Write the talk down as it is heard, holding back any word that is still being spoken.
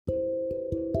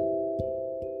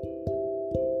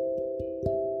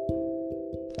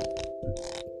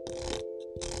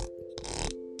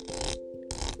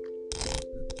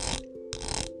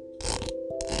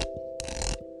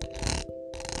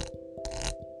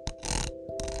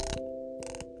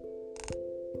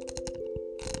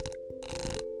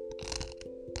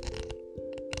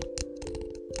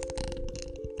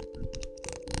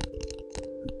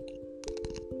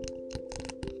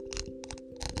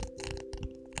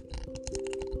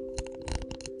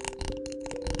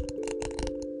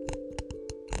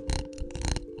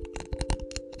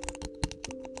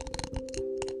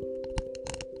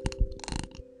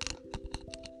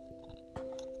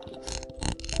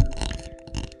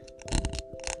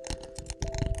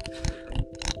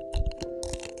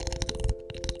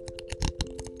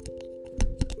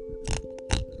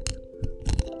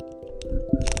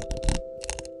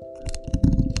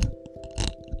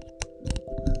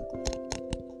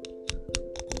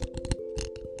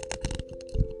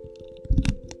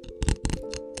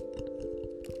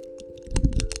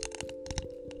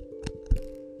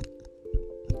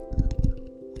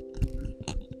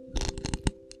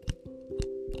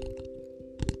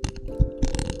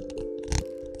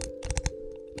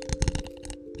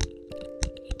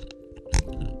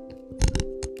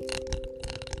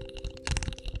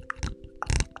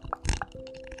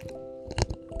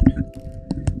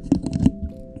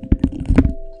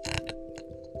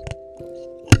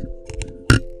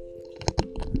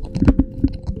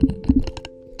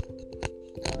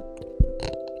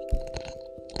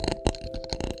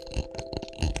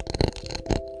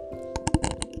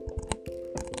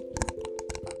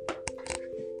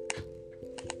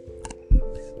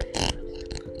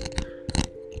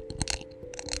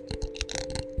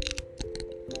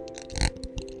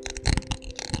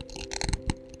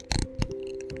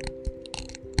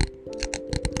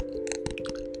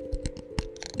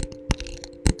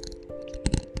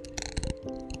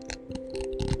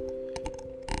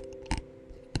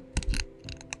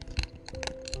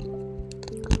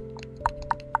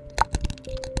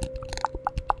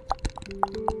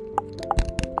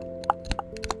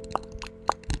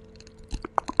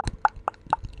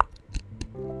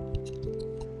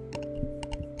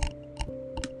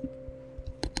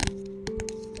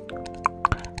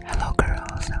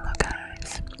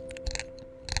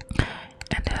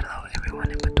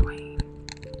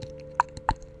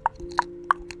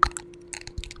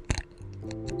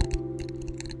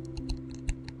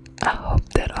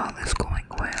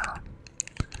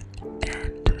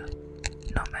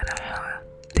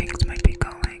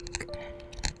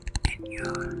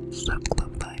suck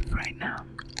love life right now.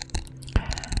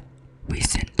 We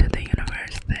send to the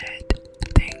universe that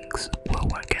things will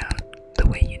work out the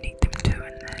way you need them to,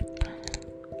 and that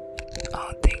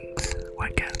all things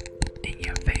work out in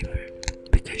your favor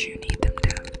because you need them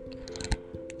to.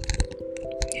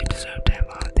 You deserve to have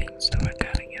all things to work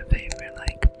out in your favor,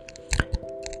 like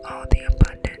all the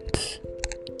abundance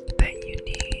that you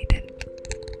need, and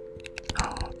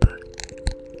all the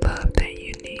love that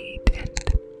you need, and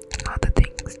all the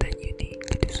things that you need.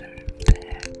 You deserve to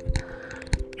have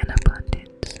an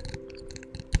abundance.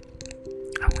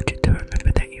 I want you to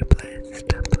remember that you're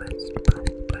blessed,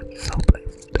 so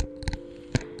blessed.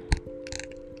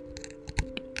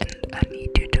 And I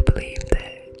need you to believe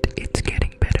that it's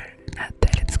getting better. Not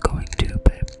that it's going to,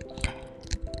 but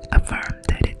affirm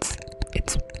that it's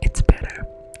better.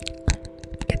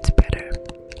 It's better.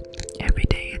 Every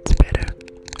day it's better.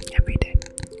 Every day.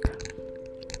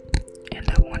 And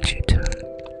I want you to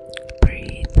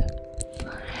breathe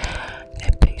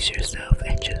and pace yourself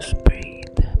and just breathe.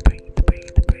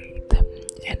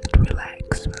 And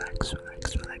relax.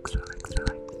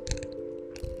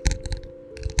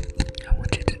 I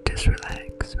want you to just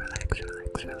relax.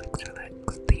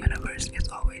 The universe is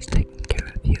always taking care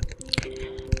of you.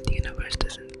 The universe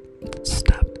doesn't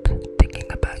stop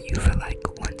thinking about you for like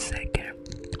 1 second,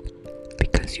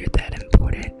 because you're that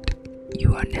important.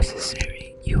 You are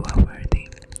necessary. You are worthy.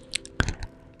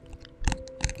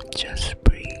 Just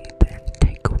breathe and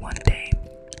take one day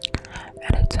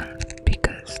at a time,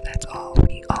 because that's all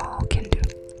we all can do,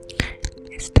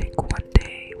 is take one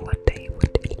day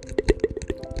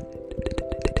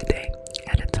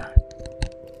at a time.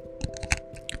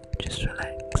 Just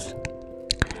relax.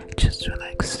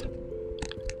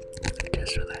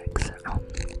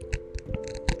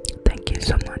 Thank you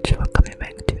so much for coming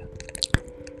back to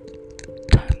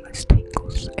Timeless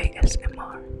Tingles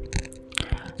ASMR.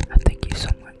 I thank you so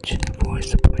much for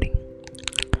supporting,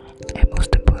 and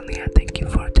most importantly, I thank you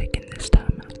for taking this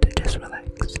time out to just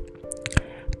relax.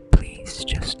 Please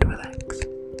just relax.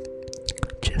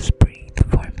 Just breathe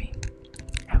for me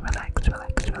and relax.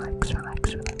 Relax.